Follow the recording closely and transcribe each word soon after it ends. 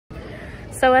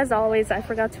So as always, I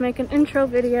forgot to make an intro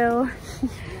video.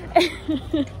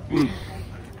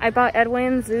 I bought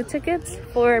Edwin zoo tickets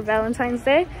for Valentine's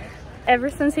Day. Ever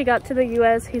since he got to the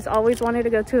US, he's always wanted to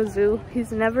go to a zoo.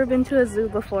 He's never been to a zoo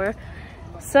before.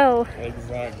 So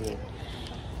exactly.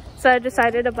 So I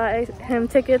decided to buy him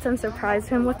tickets and surprise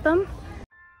him with them.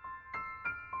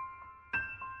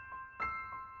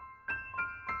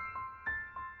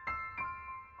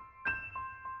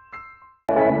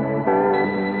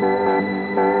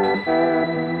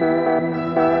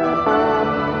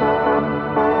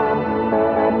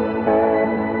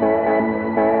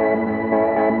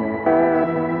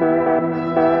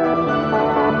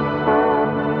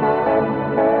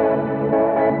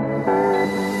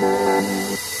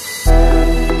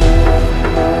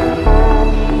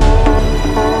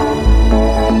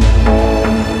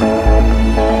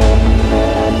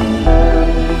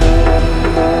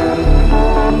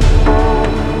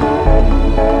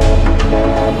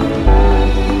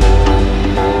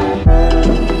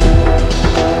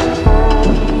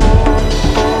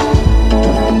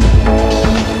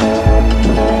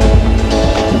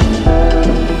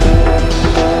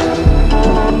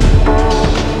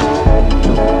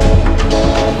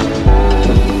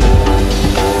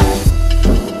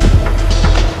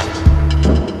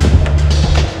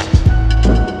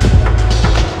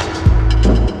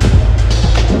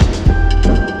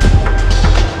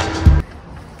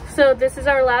 So this is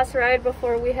our last ride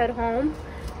before we head home.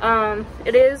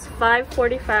 It is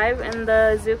 5:45 and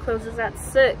the zoo closes at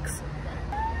 6.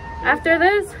 After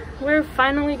this, we're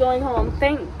finally going home.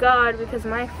 Thank God, because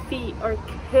my feet are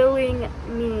killing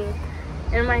me.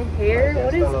 And my hair,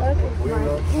 what is up with my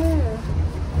hair?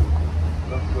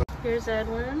 Here's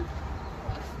Edwin.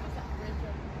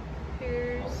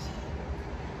 Here's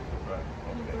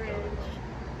the bridge.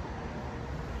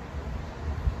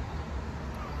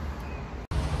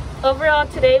 Overall,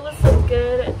 today was a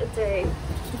good day.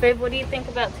 Babe, what do you think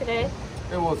about today?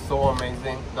 It was so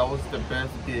amazing. That was the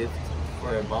best gift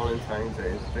for Valentine's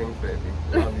Day. Thanks, baby.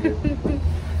 Love you.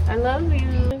 I love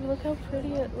you. Look how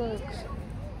pretty it looks.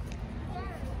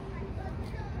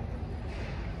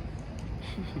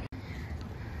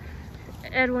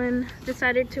 Edwin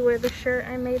decided to wear the shirt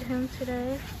I made him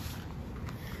today.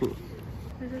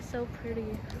 This is so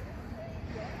pretty.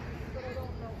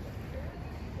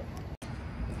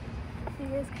 You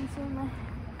guys can see my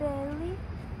belly.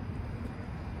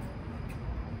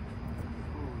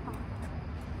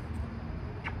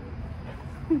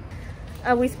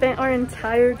 We spent our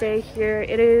entire day here.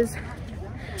 It is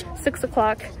 6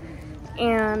 o'clock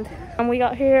and we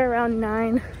got here around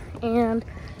 9 and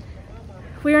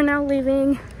we are now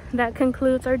leaving. That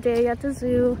concludes our day at the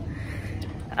zoo.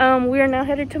 We are now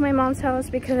headed to my mom's house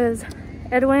because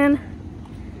Edwin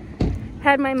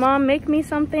had my mom make me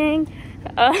something.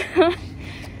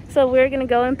 So we're gonna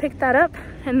go and pick that up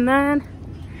and then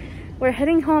we're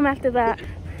heading home after that.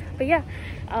 But yeah,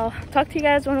 I'll talk to you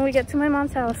guys when we get to my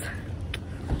mom's house.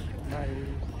 Bye.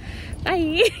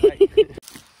 Bye.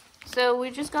 So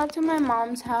we just got to my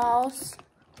mom's house.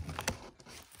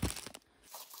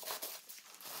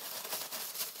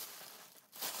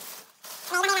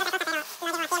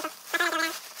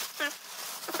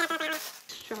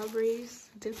 Strawberries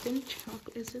dipped in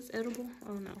chocolate. Is this edible?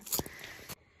 Oh no.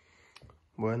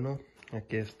 Bueno,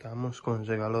 aquí estamos con el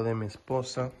regalo de mi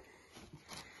esposa.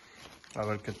 A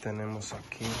ver qué tenemos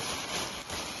aquí.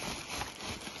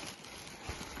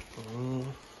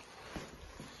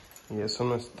 Y eso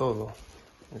no es todo.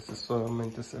 Ese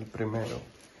solamente es el primero.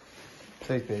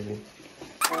 Take, baby.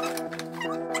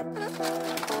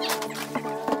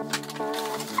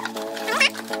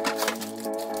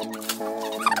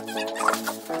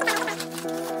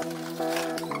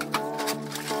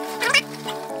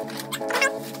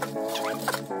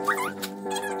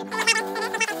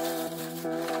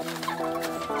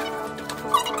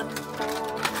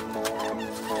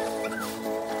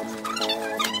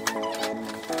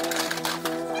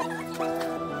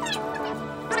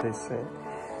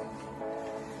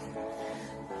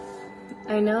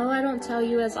 I know I don't tell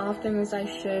you as often as I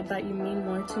should that you mean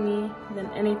more to me than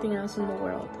anything else in the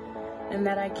world, and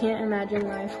that I can't imagine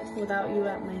life without you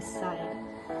at my side.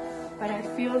 But I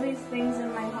feel these things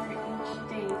in my heart each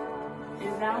day,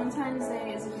 and Valentine's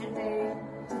Day is a good day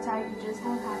to tell you just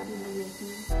how happy you make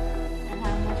me, and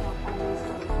how much I'll always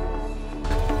love you.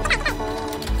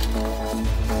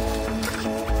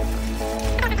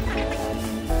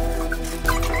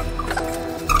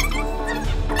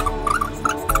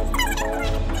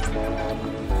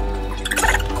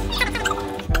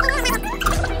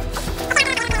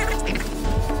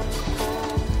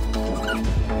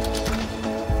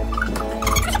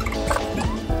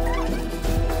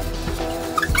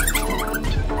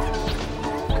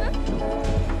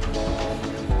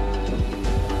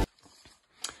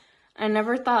 I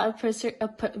never thought a person...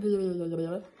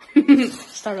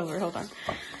 Start over, hold on.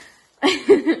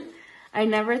 I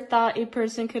never thought a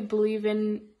person could believe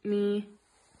in me,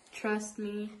 trust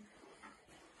me.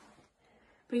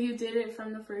 But you did it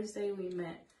from the first day we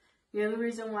met. You're the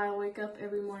reason why I wake up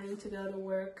every morning to go to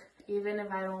work, even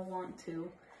if I don't want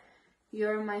to.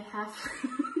 You're my half...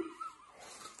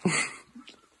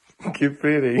 Qué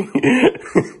pretty.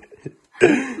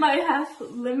 My half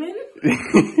lemon?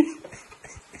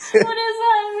 What does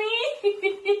that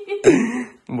mean?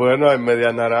 Bueno, hay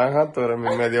media naranja, tú eres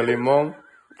mi medio limón.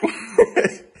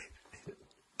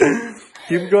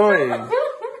 Keep going.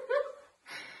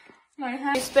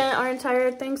 We spent our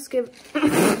entire Thanksgiving.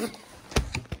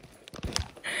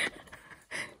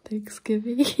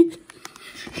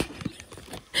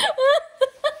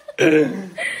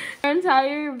 Our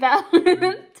entire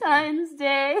Valentine's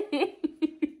Day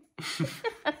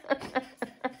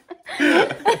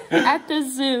at the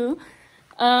zoo.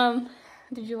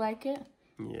 Did you like it?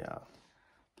 Yeah.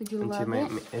 Did you love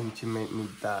it? And she made me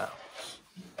die.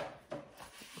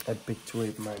 A picture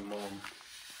with my mom.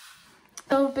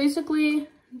 So basically,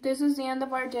 this is the end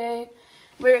of our day.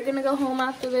 We're gonna go home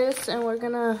after this, and we're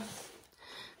gonna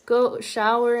go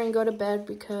shower and go to bed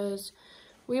because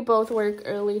we both work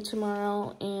early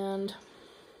tomorrow. And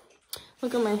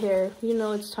look at my hair. You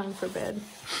know it's time for bed.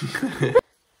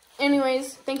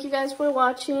 Anyways, thank you guys for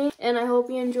watching, and I hope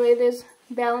you enjoy this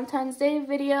Valentine's Day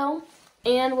video.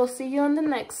 And we'll see you in the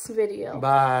next video.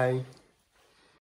 Bye.